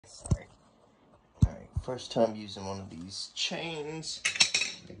First time using one of these chains.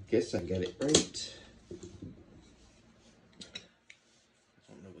 I guess I got it right. I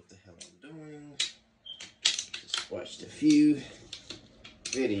don't know what the hell I'm doing. Just watched a few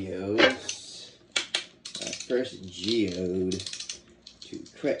videos. My first geode to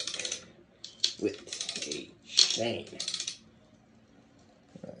crack with a chain.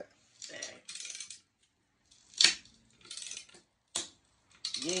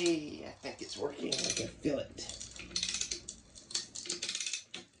 Yay, I think it's working. I can feel it.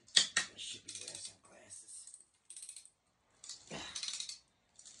 I should be wearing some glasses.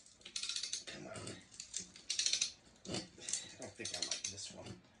 Come on. I don't think I like this one.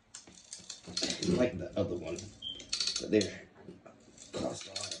 I like the other one, but they cost a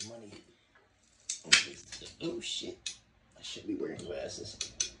lot of money. Oh shit, I should be wearing glasses.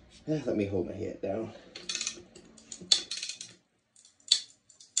 Let me hold my head down.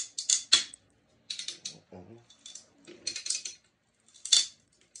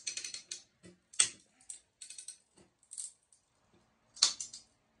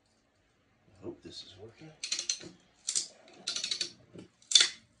 I hope this is working.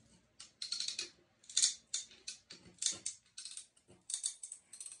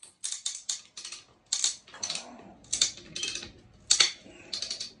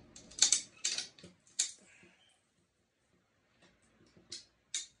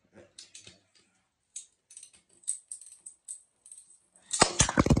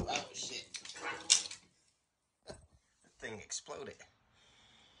 Oh shit. The thing exploded.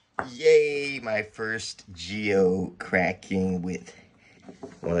 Yay, my first geo cracking with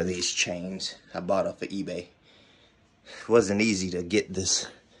one of these chains I bought off of eBay. It wasn't easy to get this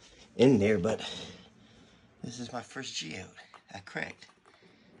in there, but this is my first geode I cracked.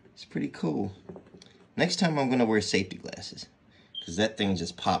 It's pretty cool. Next time I'm gonna wear safety glasses because that thing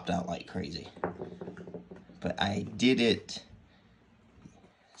just popped out like crazy. But I did it